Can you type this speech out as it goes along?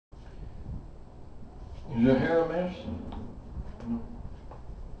Is your hair a mess? No.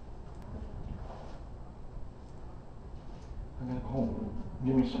 I gotta go home.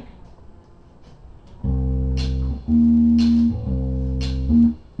 Give me a second.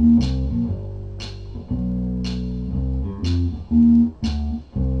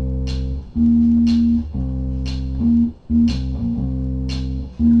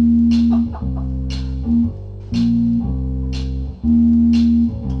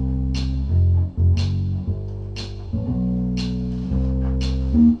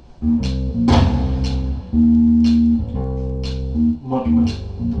 Much better.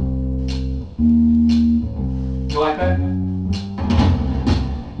 You like that?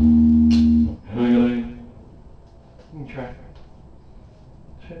 Really? Okay.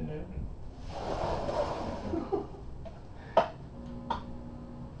 Sitting there.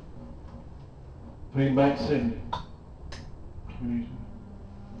 Feedback City.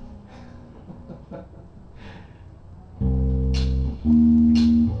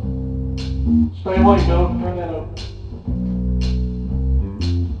 Stay away, Doug. Turn that up.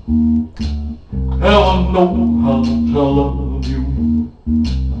 Hell, I know how much I love you.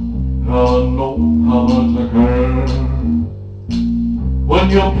 Hell, I know how much I care. When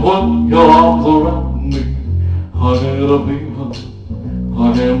you put your arms around me, I get a fever. I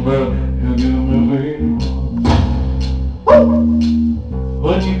can't bear you give me fever.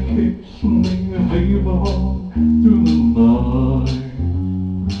 When you kiss me, fever through the night.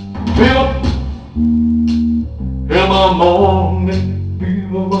 Fever in the morning,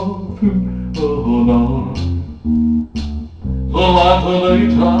 fever through the night. The light of the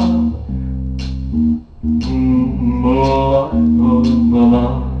daytime, the light of the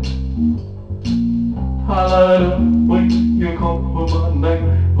night. I light up when you call my name.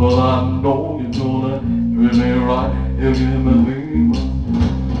 Well, I know you're gonna treat me right. You give me fever.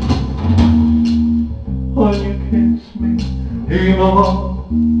 When you kiss me, fever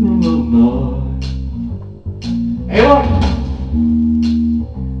through the night. Hey, what?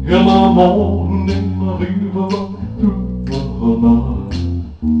 In the morning, my fever through the night.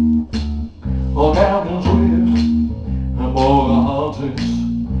 Oh, Captain Swift and more artists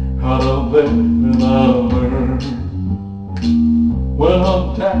had a bed without her. When her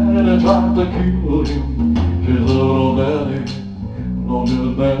daddy tried to kill him, she said, oh, daddy, don't do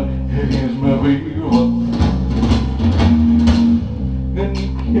that, it gives me fever. And he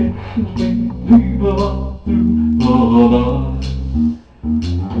kisses me, fever through the night.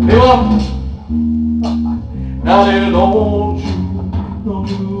 Hey, what? Daddy, don't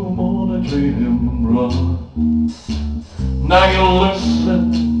you wanna treat him right? Now you listen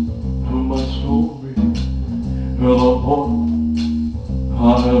to my story, to the point I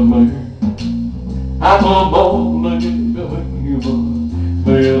have made. I'm a born to give you fever,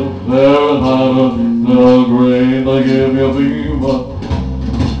 the Fahrenheit, the green to give you fever.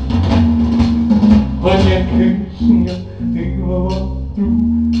 When you kiss me, fever through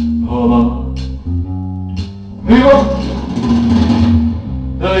the night. Fever,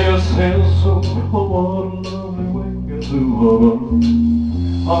 you say so, oh, what a lovely way to heaven.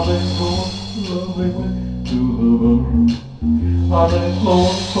 I think so, lovely way to heaven. I think so,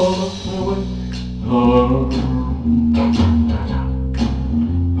 lovely way to heaven.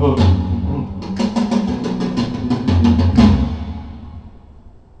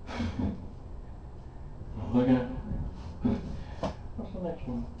 Look at it. What's the next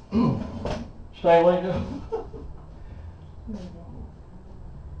one? Stay away, go.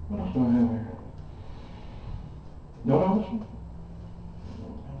 What else do I have here? You know this one?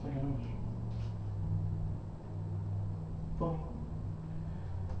 I don't think I know this one. Funny.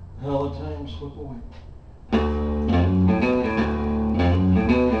 How the time slip away.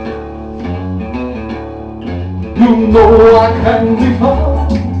 You know I can't be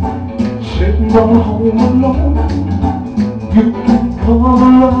found sitting on home alone. You can come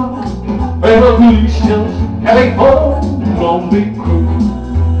around, and at least just having fun. Don't be cruel.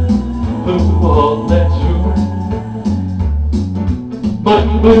 Oh, that's true. But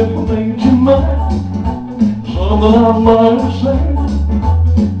if you made your mind, something I might have said,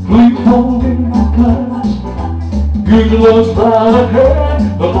 please don't get my plans. You just try to care,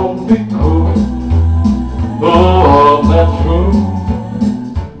 but don't be cruel. Oh, that's true.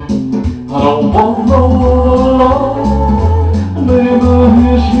 I don't want no one alone. Baby,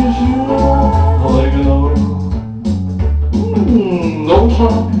 yes, yes, you know. I like it all. Don't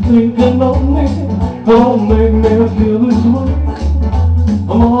stop thinking of me. Don't make me feel this way.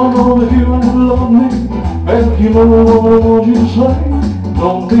 I'm all over here and love me. And you know what I want you to say.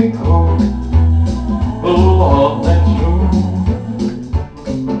 Don't be cold. Oh, that's true.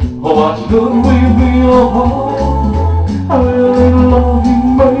 why should we be apart? I really love you,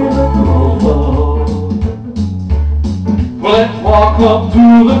 baby, love. Well, let's walk up to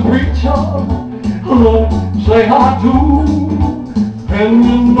the preacher, let's say I do. And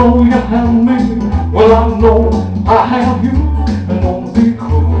you know you have me, well I know I have you. And don't be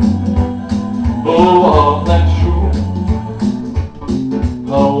cruel, oh, that's true. I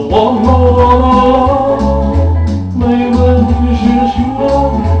don't want no other love, maybe it's just you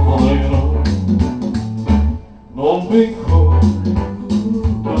love, oh, you know. Don't be cruel,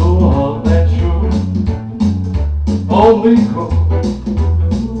 oh, that's true. Don't be cruel,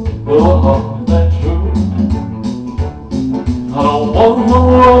 oh, that's true. I don't want no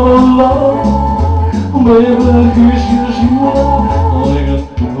other love, baby, it's just you love, I got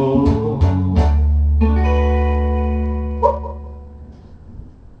go.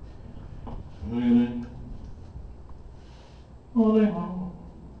 Really? Oh, they know.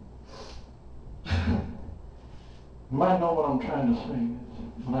 You might know what I'm trying to say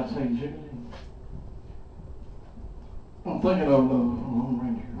when I say jiggly. I'm thinking of the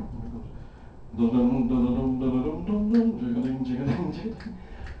right here. Jiggling, jiggling, jiggling.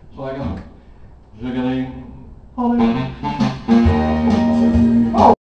 So I go, jiggling, oh,